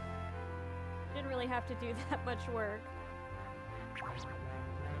herself. Didn't really have to do that much work.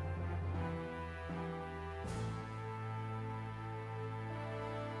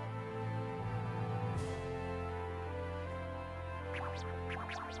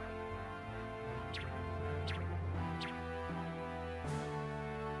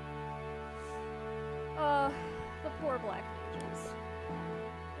 The poor Black Mages.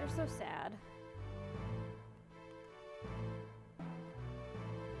 They're so sad.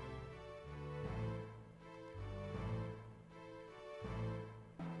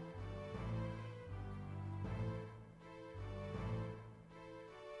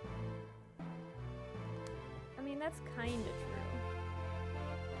 I mean, that's kinda true.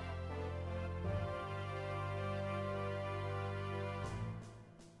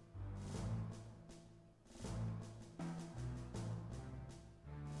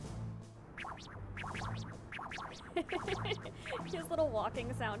 His little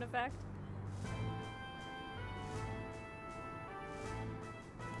walking sound effect.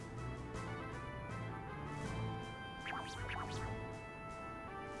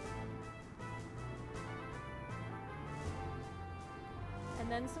 And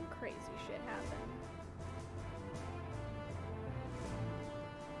then some crazy shit happened.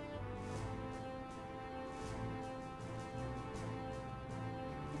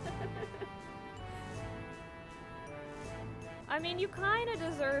 I mean, you kinda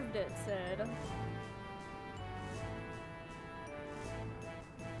deserved it, Sid.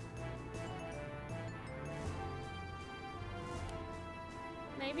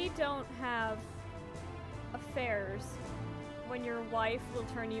 Maybe don't have affairs when your wife will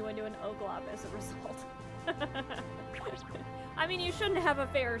turn you into an Oglop as a result. I mean, you shouldn't have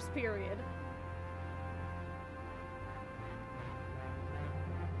affairs, period.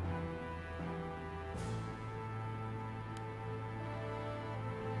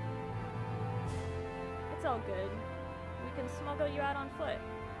 It's all good. We can smuggle you out on foot.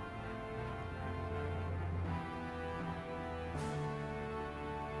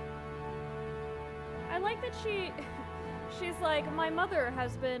 like that she's like, my mother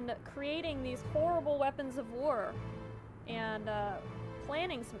has been creating these horrible weapons of war and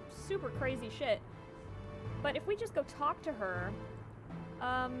planning some super crazy shit. But if we just go talk to her,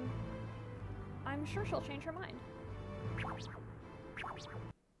 I'm sure she'll change her mind.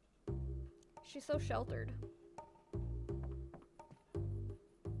 She's so sheltered.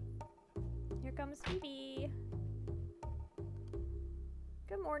 Here comes Phoebe.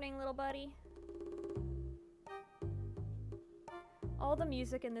 Good morning, little buddy. All the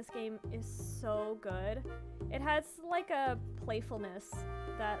music in this game is so good. It has like a playfulness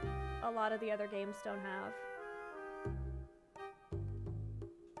that a lot of the other games don't have.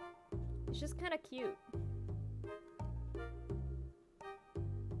 It's just kind of cute.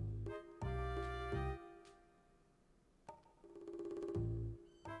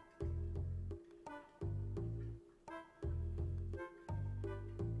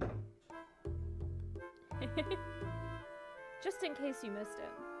 Just in case you missed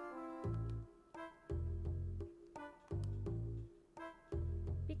it.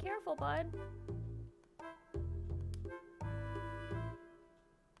 Be careful, bud.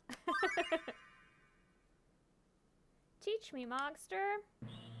 Teach me, Mogster.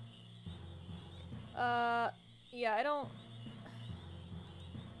 Yeah, I don't...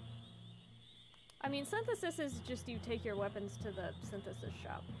 I mean, synthesis is just you take your weapons to the synthesis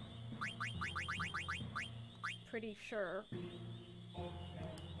shop. Pretty sure.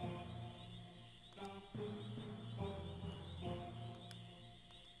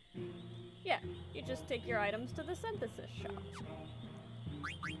 Yeah, you just take your items to the synthesis shop.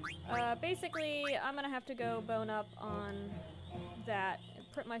 Basically, I'm gonna have to go bone up on that and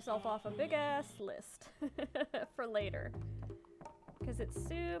print myself off a big-ass list for later. Because it's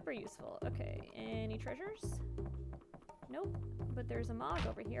super useful. Okay, any treasures? Nope, but there's a Mog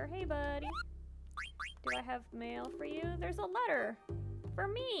over here. Hey, buddy. Do I have mail for you? There's a letter! For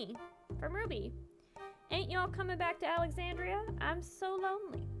me! From Ruby. Ain't y'all coming back to Alexandria? I'm so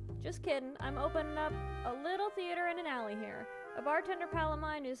lonely. Just kidding, I'm opening up a little theater in an alley here. A bartender pal of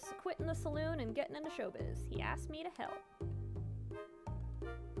mine is quitting the saloon and getting into showbiz. He asked me to help.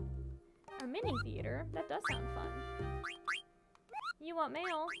 A mini theater? That does sound fun. You want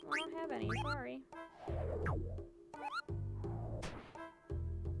mail? I don't have any, sorry.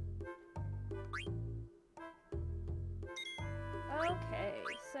 Okay,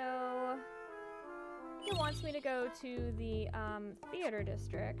 so he wants me to go to the theater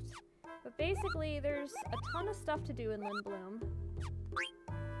district, but basically there's a ton of stuff to do in Lindblom.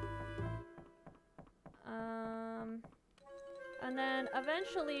 And then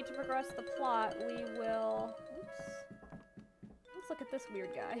eventually, to progress the plot, we will... Oops. Let's look at this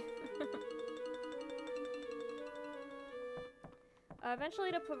weird guy.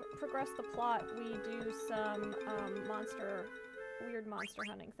 Eventually, to progress the plot, we do some weird monster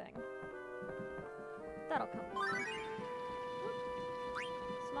hunting thing. That'll come later.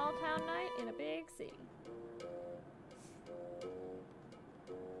 Small town night in a big city.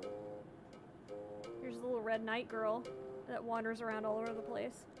 Here's a little red knight girl that wanders around all over the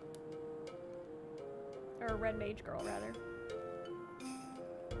place. Or a red mage girl, rather.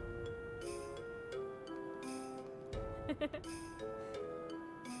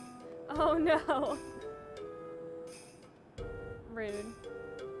 Oh no! Rude.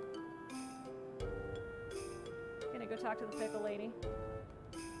 Gonna go talk to the pickle lady.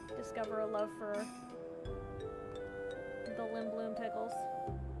 Discover a love for the Lindblom pickles.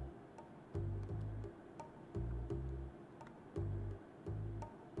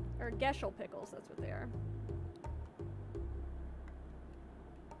 Or Geschel pickles, that's what they are.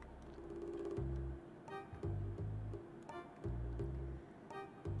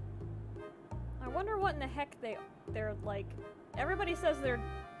 I wonder what in the heck they're like. Everybody says they're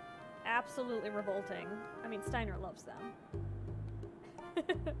absolutely revolting. I mean, Steiner loves them.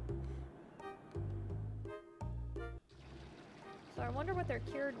 So I wonder what they're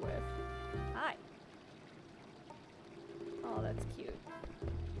cured with. Hi. Oh, that's cute.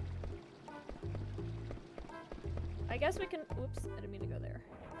 I guess we can... Oops, I didn't mean to go there.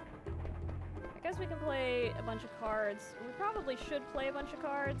 I guess we can play a bunch of cards. We probably should play a bunch of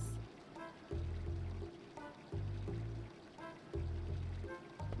cards.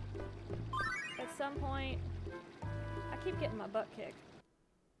 At some point... I keep getting my butt kicked.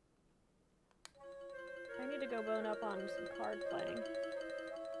 I need to go bone up on some card playing.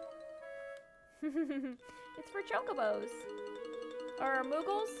 It's for chocobos. Or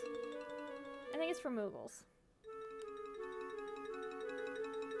Moogles? I think it's for Moogles.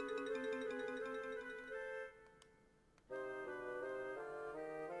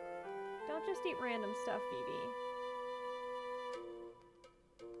 Don't just eat random stuff, BB.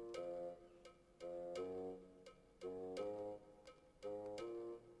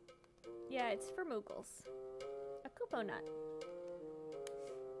 Yeah, it's for Moogles. A Koopo nut.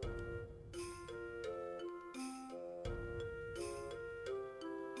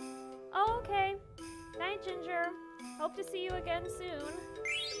 Oh, okay. Night, Ginger. Hope to see you again soon.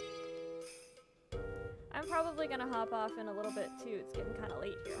 I'm probably gonna hop off in a little bit too. It's getting kind of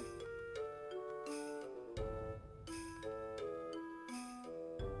late here.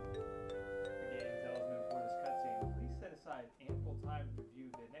 The game tells me before this cutscene, please set aside ample time to view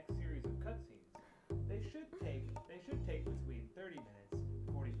the next series of cutscenes. They should take between 30 minutes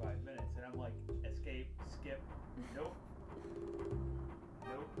and 45 minutes. And I'm like, escape, skip, nope.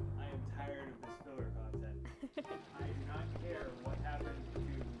 Nope. I am tired of this filler content. I do not care what happens to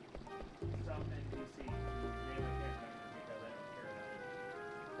some NPC who name a character because I don't care about it.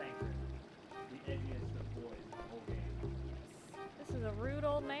 Thank you. The edgiest of boys in the whole game. This is a rude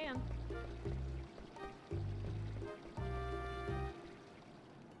old man.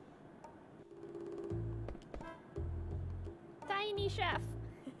 Tiny chef.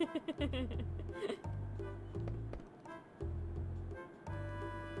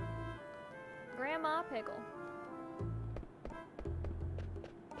 Grandma Pickle.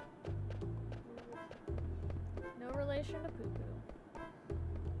 No relation to Poo Poo.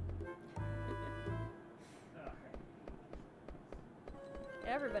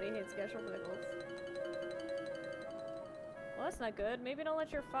 Everybody hates Special Pickles. Well, that's not good. Maybe don't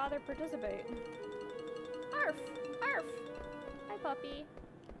let your father participate. Arf! Arf! Hi, puppy.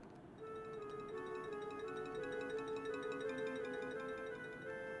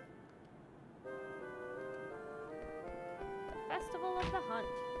 The Festival of the Hunt.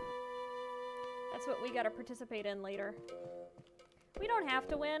 That's what we gotta participate in later. We don't have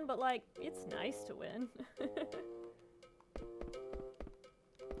to win, but like, it's nice to win.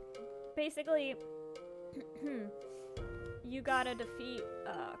 Basically, you gotta defeat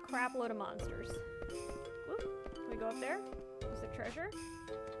a crap load of monsters. Whoop. Can we go up there? Is there treasure?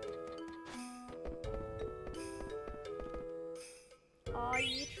 Aw,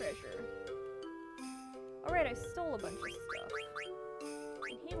 ye treasure. Alright, I stole a bunch of stuff.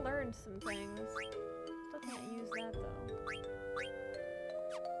 And he learned some things. Still can't use that though.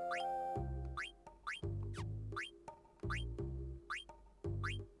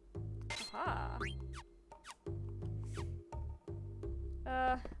 Aha!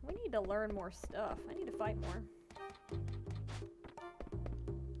 We need to learn more stuff. I need to fight more.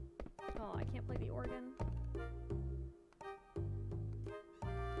 Oh, I can't play the organ.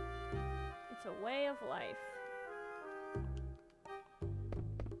 It's a way of life.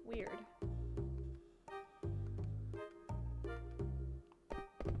 Weird.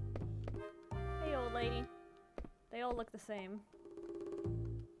 Hey, old lady. They all look the same.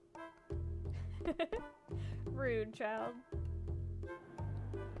 Rude, child.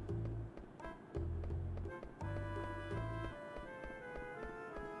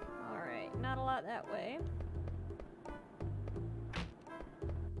 Alright, not a lot that way.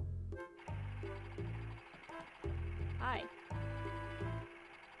 Hi.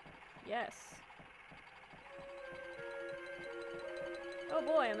 Yes. Oh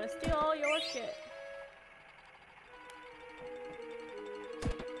boy, I'm gonna steal all your shit.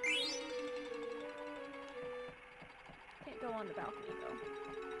 Can't go on the balcony though.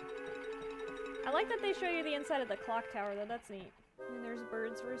 I like that they show you the inside of the clock tower though, that's neat. And there's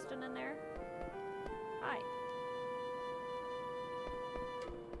birds roosting in there. Hi.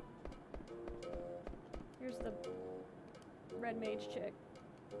 Here's the red mage chick.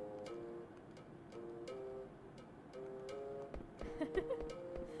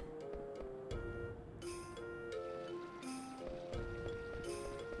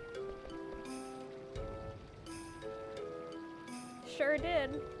 Sure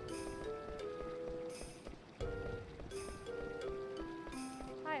did.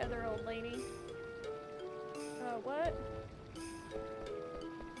 Hi, other old lady. What?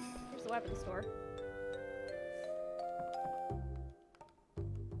 Here's the weapon store.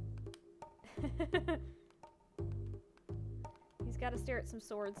 He's got to stare at some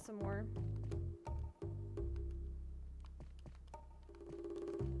swords some more.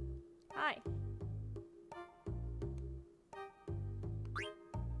 Hi.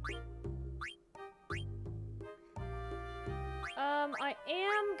 I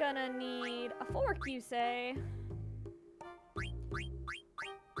am gonna need a fork, you say?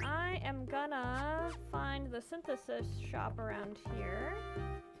 I am gonna find the synthesis shop around here.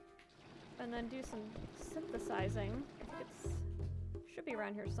 And then do some synthesizing. I think it's should be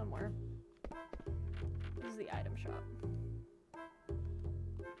around here somewhere. This is the item shop.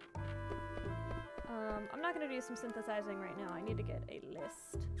 I'm not gonna do some synthesizing right now. I need to get a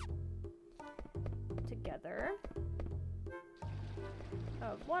list together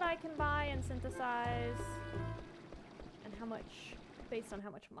of what I can buy and synthesize and how much, based on how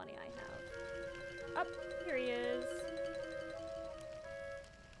much money I have. Up, here he is.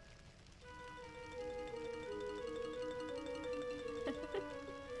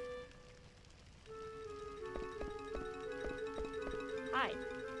 Hi.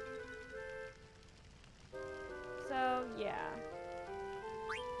 So, yeah.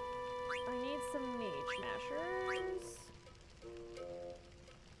 I need some mage mashers.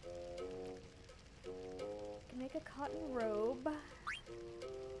 Can make a cotton robe.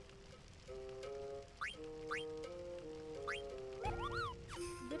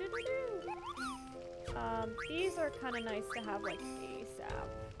 These are kind of nice to have like ASAP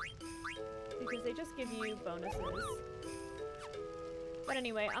because they just give you bonuses. But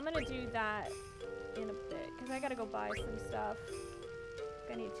anyway, I'm gonna do that in a bit because I gotta go buy some stuff.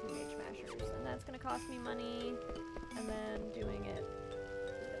 I need 2 mage mashers, and that's gonna cost me money, and then doing it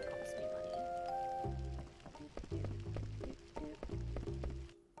is gonna cost me money.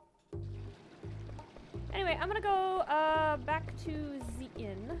 Anyway, I'm gonna go back to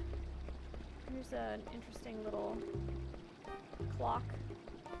Zidane. Here's an interesting little clock.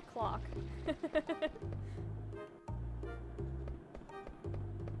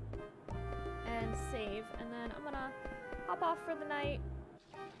 And save, and then I'm gonna hop off for the night.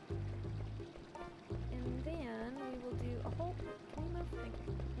 And then we will do a whole, can you move? Thank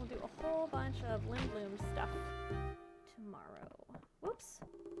you. We'll do a whole bunch of Limb Bloom stuff tomorrow. Whoops,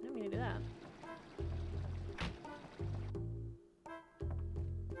 I didn't mean to do that.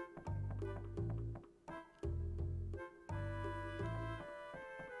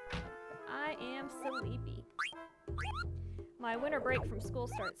 I am sleepy. My winter break from school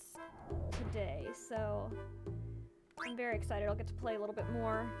starts today, so I'm very excited. I'll get to play a little bit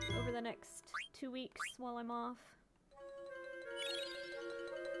more over the next 2 weeks while I'm off.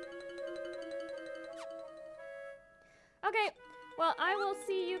 Okay, well, I will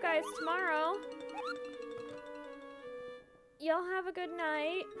see you guys tomorrow. Y'all have a good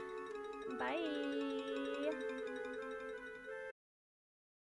night. Bye.